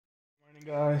Hey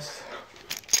guys,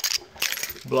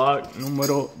 vlog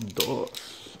número 2,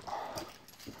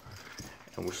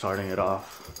 and we're starting it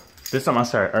off. This time I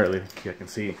started early, you can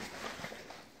see.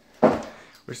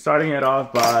 We're starting it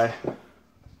off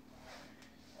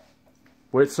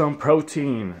with some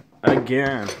protein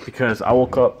again, because I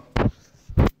woke up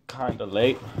kinda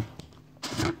late.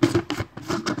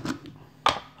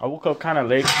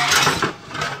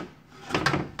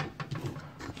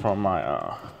 From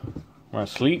my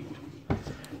sleep,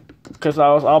 because I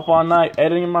was up all night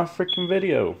editing my freaking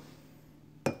video.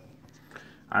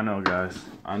 I know, guys,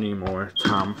 I need more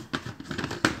time.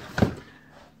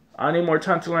 I need more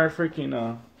time to learn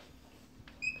freaking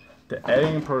the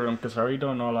editing program, because I already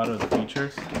don't know a lot of the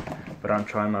features, but I'm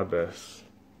trying my best.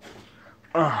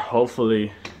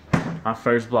 Hopefully my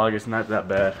first vlog is not that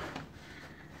bad.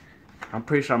 I'm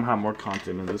pretty sure I'm gonna have more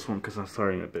content in this one because I'm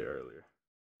starting a bit earlier.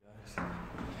 Guys,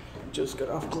 just got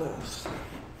off class.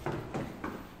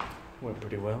 Went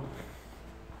pretty well.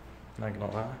 Not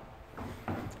gonna lie.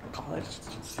 College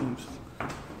just seems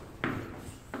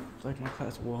like my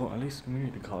class, well, at least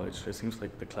community college, it seems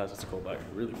like the classes go by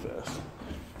really fast.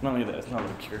 Not only that, it's not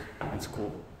like you're in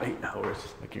school 8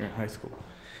 hours like you're in high school.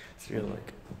 So you're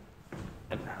like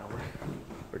an hour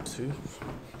or 2.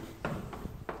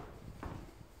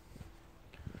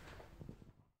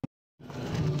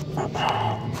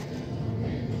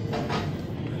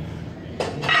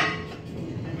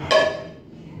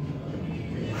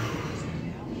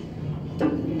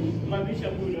 You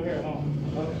shampooed your hair, huh?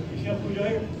 You shampooed your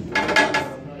hair?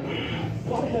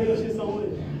 Why the hell your shit so wet?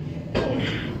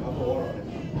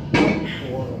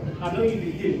 I know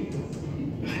you did.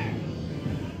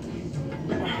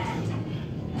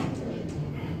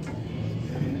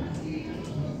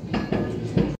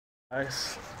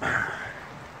 Guys,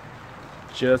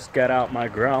 just got out my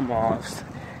grandma's,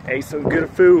 ate some good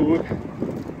food,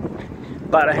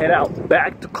 about to head out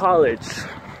back to college,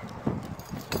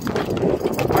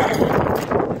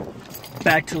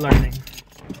 back to learning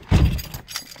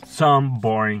some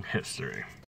boring history.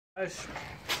 Guys,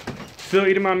 still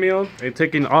eating my meal and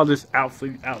taking all this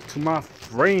outfit out to my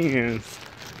friends.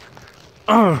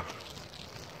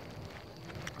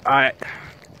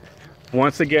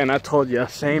 Once again, I told you,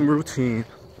 same routine.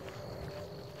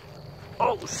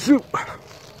 Oh shoot!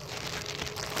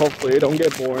 Hopefully it don't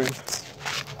get boring.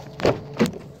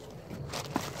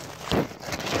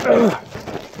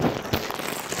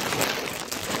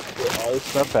 Get all this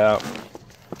stuff out.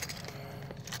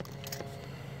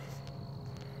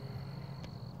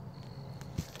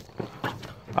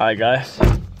 Alright guys.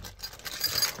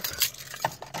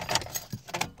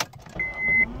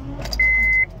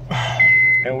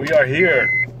 And we are here.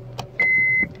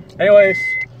 Anyways,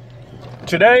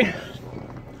 today,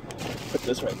 put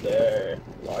this right there,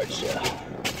 large, yeah.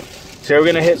 So we're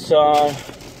gonna hit some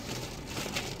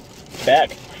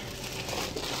back.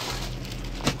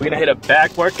 We're gonna hit a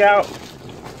back workout.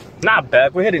 Not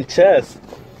back, we're hitting chest.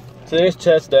 Today's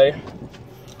chest day.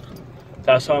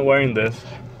 That's why I'm wearing this.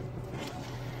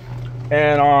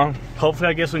 And hopefully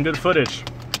I get some good footage.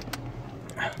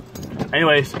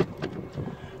 Anyways,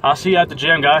 I'll see you at the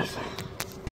gym, guys.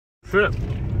 Shit,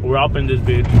 we're up in this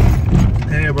bitch.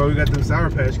 Hey, bro, we got them Sour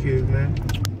Patch Kids, man.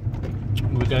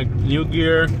 We got new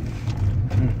gear,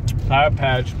 Sour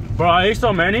Patch. Bro, I ate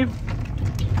so many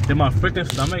in my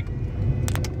freaking stomach.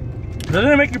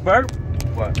 Doesn't it make you burp?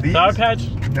 What? These? Sour Patch?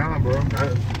 Nah, bro.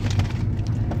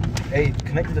 Hey,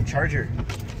 connect to the charger.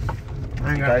 I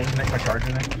ain't You got guys connect my charger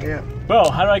now? Yeah.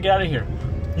 Bro, how do I get out of here?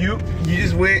 You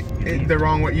just went the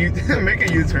wrong way. You make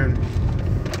a U-turn.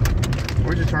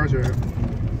 Where's your charger at?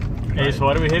 Hey, so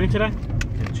what are we hitting today?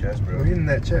 In chest, bro. We're hitting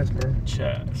that chest, bro.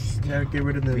 Chest. You gotta get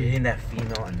rid of We the... hitting that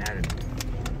female anatomy.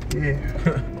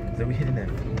 Yeah. So we hitting that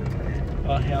female anatomy.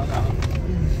 Oh, hell no.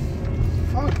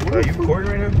 Fuck, what Are you recording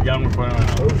right now? Yeah, I'm recording right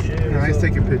now. Oh shit. Nah, he's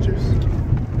taking pictures.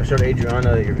 I showed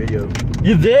Adriana your video.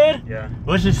 You did? Yeah.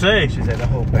 What'd she say? She said the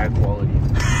whole back quality.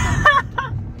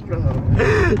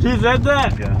 She said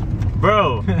that? Yeah.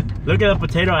 Bro, look at the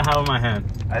potato I have in my hand.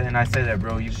 And I said that,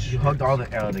 bro. You hugged all the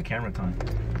camera time.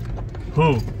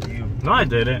 Who? You. No, I You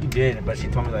did. did, but she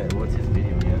told me like, what's his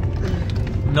video yet?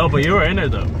 No, but you were in it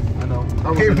though. I know.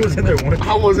 I was in there once.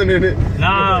 I wasn't in it.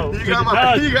 No. You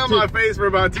got my face for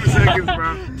about 2 seconds,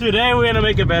 bro. Today we're gonna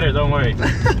make it better, don't worry.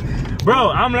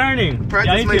 Bro, I'm learning.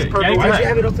 Practice makes perfect. Why'd you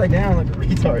have it upside down like a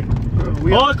retard?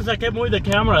 Oh, because I kept moving the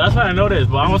camera. That's what I noticed.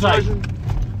 But I was like, Is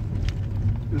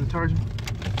it charging?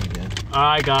 Yeah.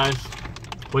 alright, guys.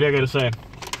 What do you got to say?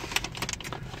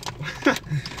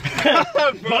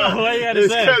 Bro, What you gotta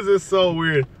it's say? because it's so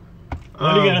weird.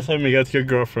 What do you gotta say to me? That's your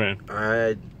girlfriend.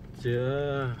 I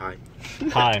Yeah. Hi.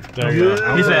 Hi. There you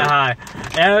go. He said hi.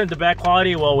 And the back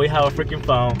quality, well, we have a freaking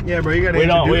phone. Yeah, bro, you gotta we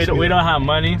introduce don't me. have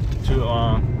money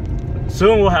to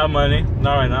soon we'll have money.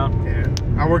 Not right now. Yeah.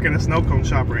 I work in a snow cone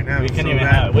shop right now. We can't so even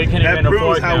that proves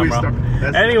afford how now, we bro.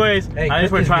 start. Anyways, Hey, I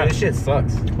just trying. this shit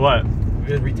sucks. What? We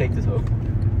just retake this hoe.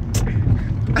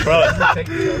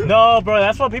 Bro, no, bro,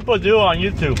 that's what people do on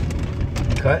YouTube.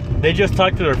 Cut. They just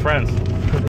talk to their friends.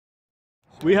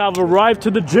 We have arrived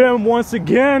to the gym once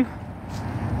again.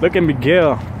 Look at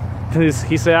Miguel.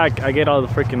 He said I get all the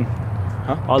freaking,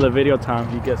 all the video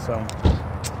time. You get some.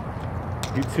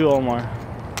 You too, Omar.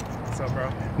 What's up,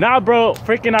 bro? Nah, bro,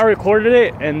 freaking I recorded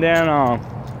it and then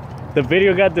the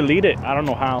video got deleted. I don't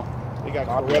know how. It got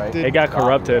corrupted. It got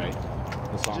corrupted.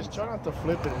 Just try not to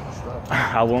flip it and stuff.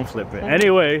 I won't flip it.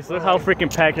 Anyways, look how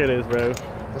freaking packed it is, bro.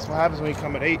 That's what happens when you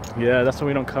come at 8. Yeah, that's why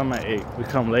we don't come at 8. We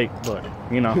come late, but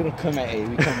you know. We don't come at 8.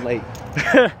 We come late.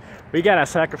 We gotta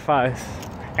sacrifice.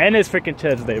 And it's freaking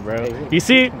Ched's Day, bro. You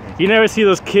see, you never see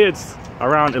those kids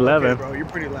around 11. Okay, bro, you're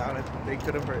pretty loud. They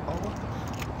could have heard.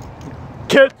 Oh,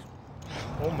 Kids!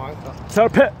 oh my God. It's our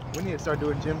pet. We need to start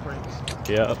doing gym pranks.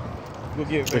 Yeah, We'll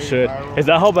get we very should. viral. Is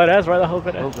that whole badass, right? That whole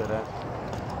badass?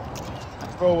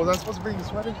 Bro, was I supposed to bring the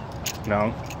sweater?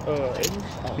 No.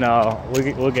 Aiden? No,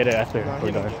 we'll get it after No, we're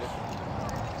he don't done. get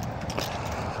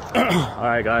it.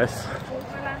 Alright, guys.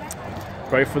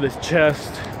 Ready for this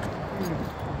chest.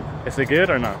 Is it good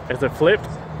or not? Is it flipped?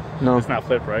 No. It's not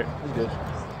flipped, right? It's good.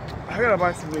 I gotta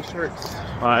buy some new shirts.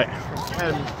 Alright,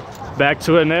 And back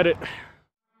to an edit.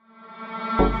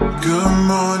 Good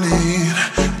morning,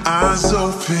 eyes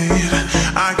open.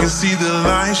 I can see the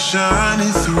light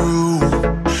shining through.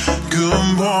 Good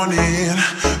morning,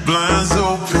 blinds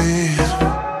open.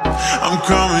 I'm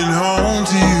coming home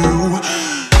to you.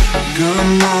 Good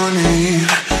morning,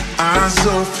 eyes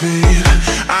open.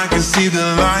 I can see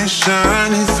the light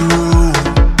shining through.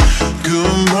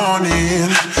 Good morning,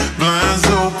 blinds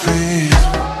open.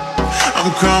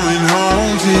 I'm coming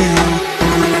home to you.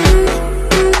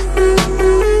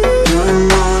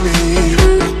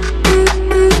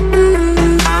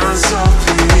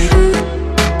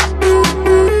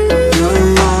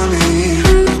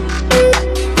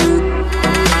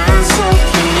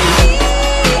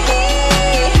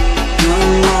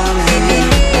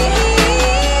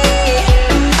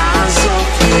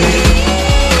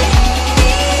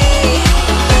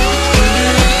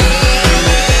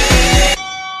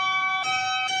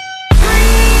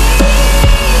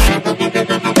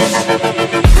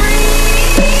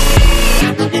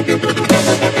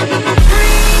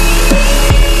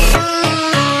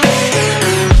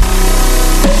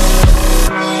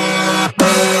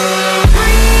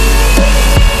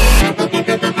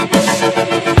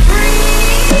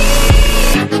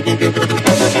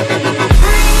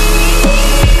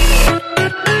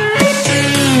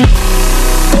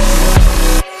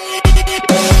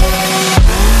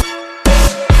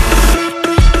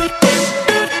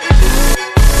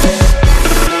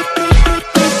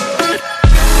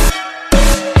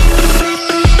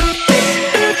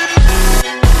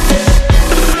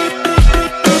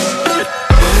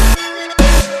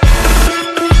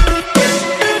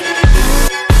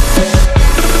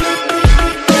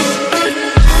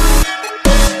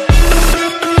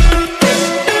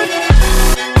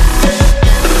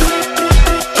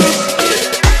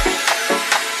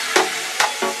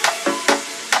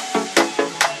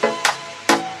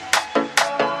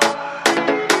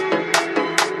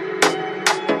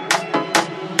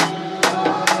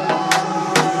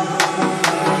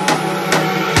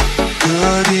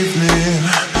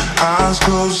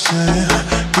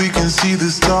 We can see the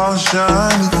stars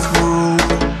shining through.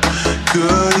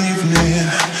 Good evening,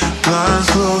 blinds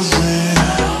closing.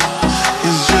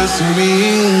 It's just me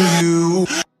and you.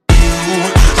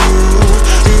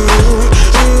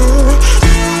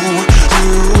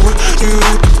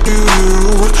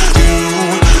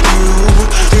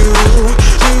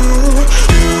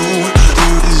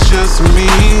 It's just me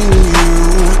and you.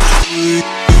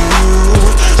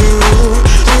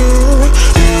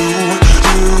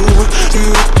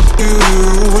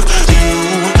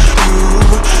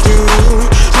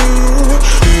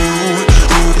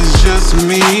 It's just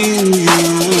me and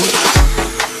you.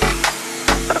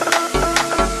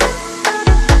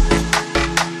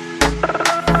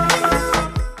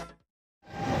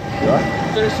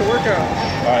 finish the workout.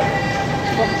 Alright.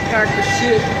 Fucking pack the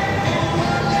shit.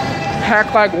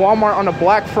 Pack like Walmart on a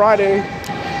Black Friday.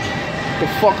 The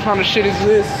fuck kind of shit is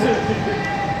this? Hey,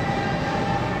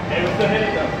 what's the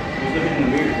heading though? What's the heading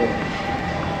in the mirror, bro?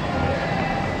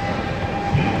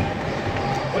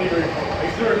 What are you ready for? Are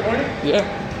you still recording? Yeah.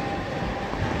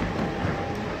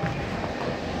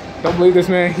 Don't believe this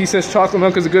man. He says chocolate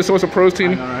milk is a good source of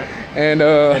protein. I know, right? And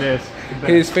It is.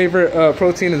 his favorite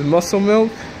protein is muscle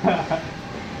milk.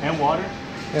 And water.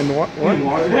 And what?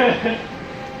 And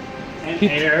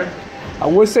air. I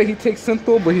would say he takes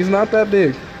Synthol, but he's not that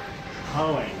big.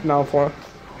 Oh, No, but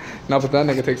that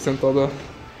nigga takes Synthol though.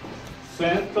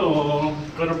 Santo,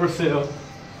 go to Brazil.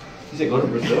 You said go to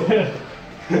Brazil?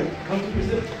 Come to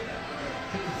Brazil.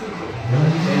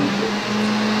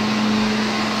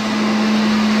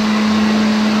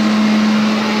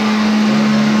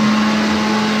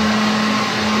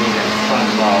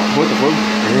 What the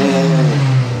fuck?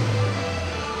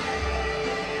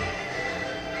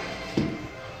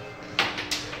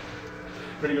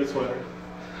 Pretty good sweater.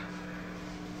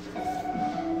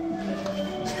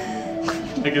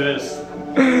 Look at this.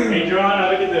 Hey,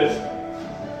 Joanna, look at this.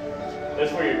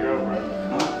 That's for your girl,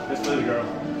 bro. That's for the girl.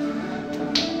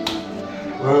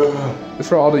 It's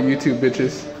for all the YouTube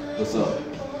bitches. What's up?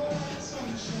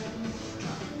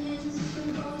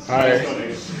 Alright.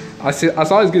 I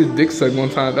saw his get his dick sucked one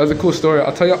time. That was a cool story.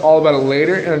 I'll tell you all about it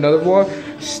later in another vlog.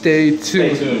 Stay tuned.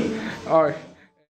 Stay tuned. Alright.